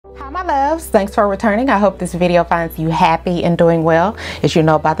my loves, thanks for returning. I hope this video finds you happy and doing well. As you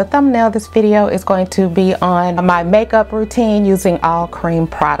know by the thumbnail, this video is going to be on my makeup routine using all cream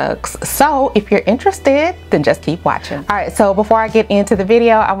products. So if you're interested, then just keep watching. All right, so before I get into the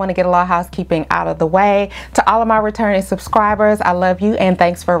video, I want to get a little housekeeping out of the way. To all of my returning subscribers, I love you and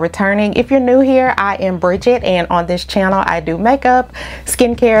thanks for returning. If you're new here, I am Bridget, and on this channel I do makeup,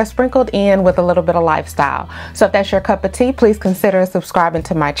 skincare sprinkled in with a little bit of lifestyle. So if that's your cup of tea, please consider subscribing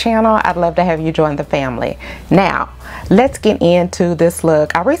to my channel. I'd love to have you join the family. Now let's get into this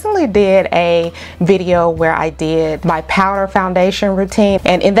look. I recently did a video where I did my powder foundation routine,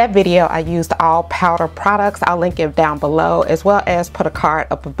 and in that video I used all powder products. I'll link it down below, as well as put a card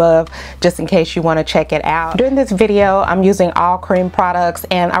up above just in case you want to check it out. During this video I'm using all cream products,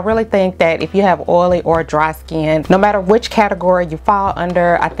 and I really think that if you have oily or dry skin, no matter which category you fall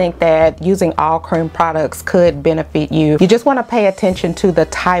under, I think that using all cream products could benefit you. You just want to pay attention to the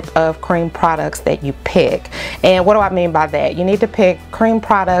type of cream products that you pick. And what do I mean by that? You need to pick cream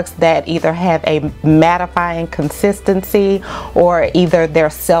products that either have a mattifying consistency or either they're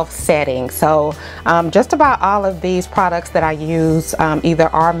self-setting. So just about all of these products that I use either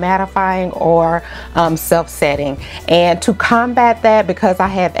are mattifying or self-setting. And to combat that, because I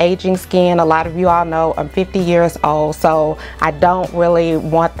have aging skin, a lot of you all know I'm 50 years old, so I don't really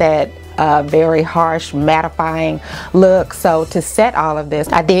want that very harsh mattifying look. So to set all of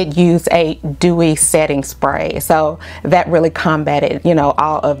this, I did use a dewy setting spray, so that really combated, you know,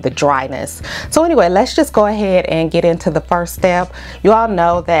 all of the dryness. So anyway, let's just go ahead and get into the first step. You all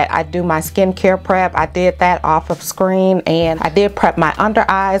know that I do my skincare prep. I did that off of screen, and I did prep my under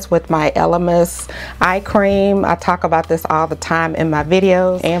eyes with my Elemis eye cream. I talk about this all the time in my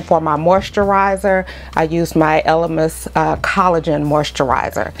videos. And for my moisturizer, I used my Elemis collagen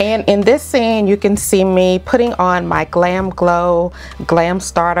moisturizer. And in this scene you can see me putting on my Glam Glow Glam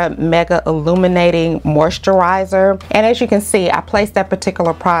Starter Mega Illuminating Moisturizer, and as you can see, I placed that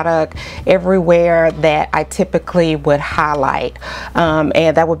particular product everywhere that I typically would highlight,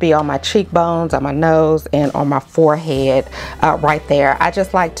 and that would be on my cheekbones, on my nose, and on my forehead, right there. I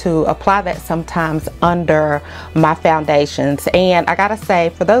just like to apply that sometimes under my foundations. And I gotta say,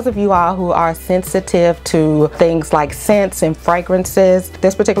 for those of you all who are sensitive to things like scents and fragrances,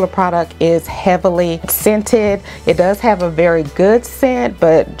 this particular product is heavily scented. It does have a very good scent,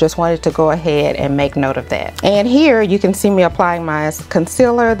 but just wanted to go ahead and make note of that. And here you can see me applying my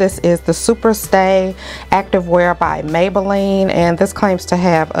concealer. This is the Super Stay Activewear by Maybelline, and this claims to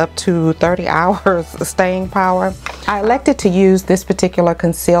have up to 30 hours staying power. I elected to use this particular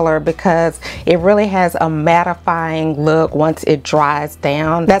concealer because it really has a mattifying look once it dries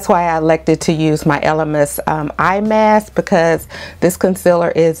down. That's why I elected to use my Elemis eye mask, because this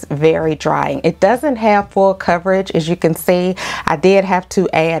concealer is very drying. It doesn't have full coverage, as you can see. I did have to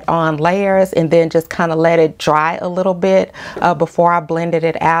add on layers and then just kind of let it dry a little bit before I blended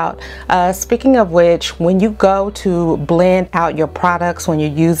it out. Speaking of which, when you go to blend out your products, when you're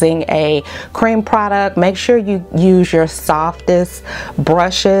using a cream product, make sure you use your softest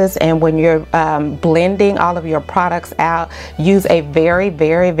brushes, and when you're blending all of your products out, use a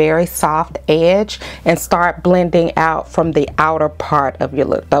very soft edge and start blending out from the outer part of your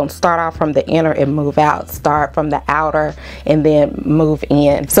look. Don't start off from the inner and move out. Start from the outer and then move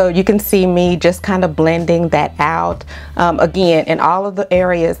in. So you can see me just kind of blending that out, again, in all of the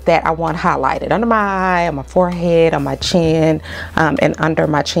areas that I want highlighted: under my eye, on my forehead, on my chin, and under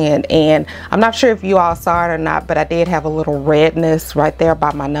my chin. And I'm not sure if you all saw it or not, but I did have a little redness right there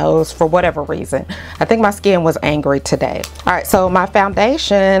by my nose for whatever reason. I think my skin was angry today. All right, so my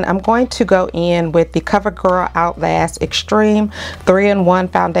foundation, I'm going to go in with the CoverGirl Outlast Extreme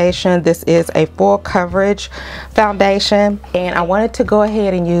 3-in-1 foundation. This is a full coverage foundation, and I wanted to go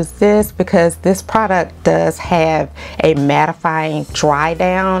ahead and use this because this product does have a mattifying dry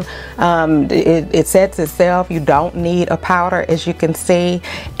down. It sets itself. You don't need a powder, as you can see.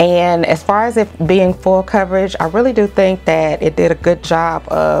 And as far as it being full coverage, I really do think that it did a good job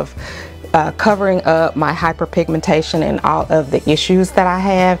of covering up my hyperpigmentation and all of the issues that I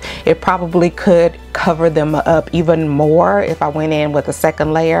have. It probably could cover them up even more if I went in with a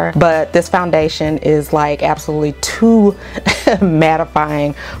second layer, but this foundation is like absolutely too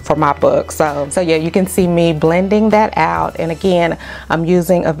mattifying for my book. So yeah, you can see me blending that out, and again, I'm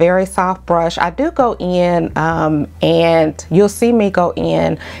using a very soft brush. I do go in and you'll see me go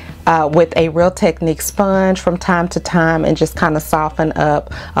in with a Real Technique sponge from time to time and just kind of soften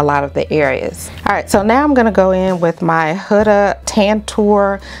up a lot of the areas. All right, so now I'm going to go in with my HUDA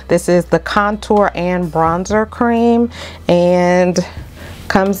Tantour. This is the contour and bronzer cream, and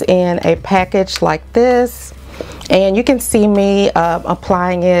comes in a package like this. And you can see me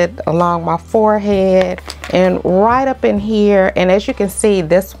applying it along my forehead and right up in here. And as you can see,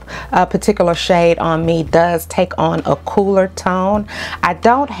 this particular shade on me does take on a cooler tone. I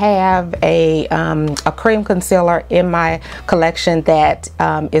don't have a cream concealer in my collection that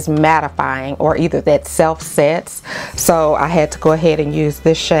is mattifying or either that self sets, so I had to go ahead and use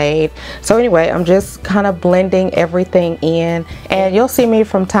this shade. So anyway, I'm just kind of blending everything in, and you'll see me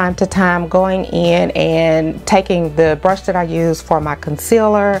from time to time going in and taking the brush that I use for my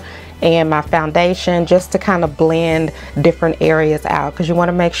concealer and my foundation just to kind of blend different areas out, because you want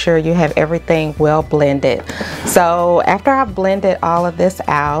to make sure you have everything well blended. So after I blended all of this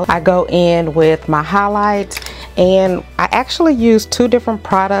out, I go in with my highlight, and I actually use two different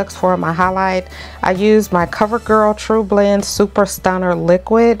products for my highlight. I use my CoverGirl TRUBLEND Super Stunner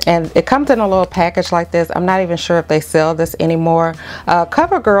Liquid, and it comes in a little package like this. I'm not even sure if they sell this anymore.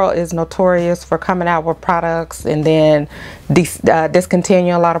 CoverGirl is notorious for coming out with products and then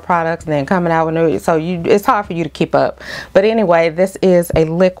discontinue a lot of products and then coming out with new, so it's hard for you to keep up. But anyway, this is a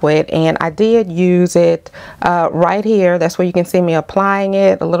liquid, and I did use it right here. That's where you can see me applying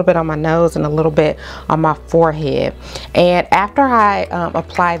it, a little bit on my nose and a little bit on my forehead. And after I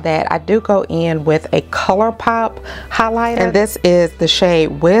apply that, I do go in with a COLOURPOP highlighter, and this is the shade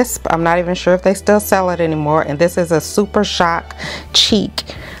Wisp. I'm not even sure if they still sell it anymore, and this is a Super Shock Cheek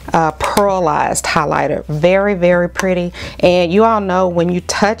pearlized highlighter. Very, very pretty. And you all know when you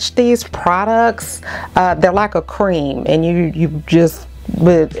touch these products, they're like a cream, and you just,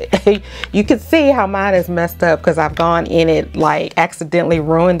 but you can see how mine is messed up because I've gone in it, like accidentally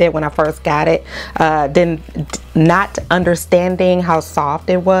ruined it when I first got it, not understanding how soft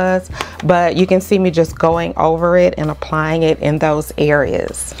it was. But you can see me just going over it and applying it in those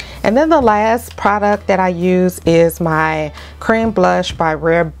areas. And then the last product that I use is my cream blush by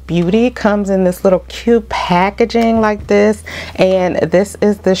Rare Beauty. Comes in this little cute packaging like this, and this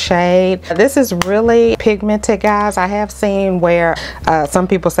is the shade. This is really pigmented, guys. I have seen where some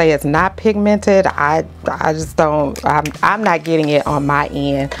people say it's not pigmented. I just don't, I'm not getting it on my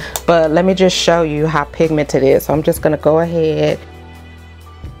end, but let me just show you how pigmented it is. So I'm just gonna go ahead.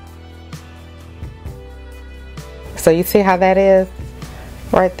 So you see how that is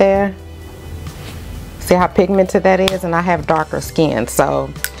right there? See how pigmented that is? And I have darker skin, so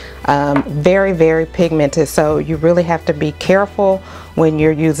very, very pigmented. So you really have to be careful when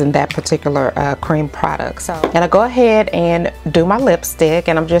you're using that particular cream product. So, and I go ahead and do my lipstick,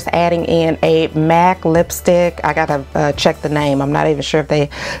 and I'm just adding in a MAC lipstick. I gotta check the name. I'm not even sure if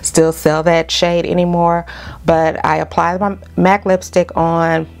they still sell that shade anymore, but I apply my MAC lipstick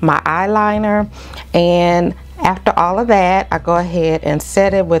on my eyeliner, and after all of that, I go ahead and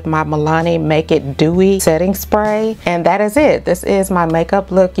set it with my MILANI Make It Dewy setting spray, and that is it. This is my makeup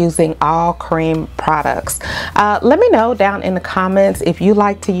look using all cream products. Let me know down in the comments if you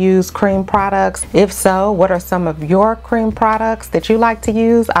like to use cream products. If so, what are some of your cream products that you like to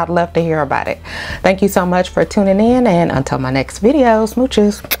use? I'd love to hear about it. Thank you so much for tuning in, and until my next video,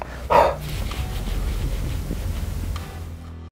 smooches.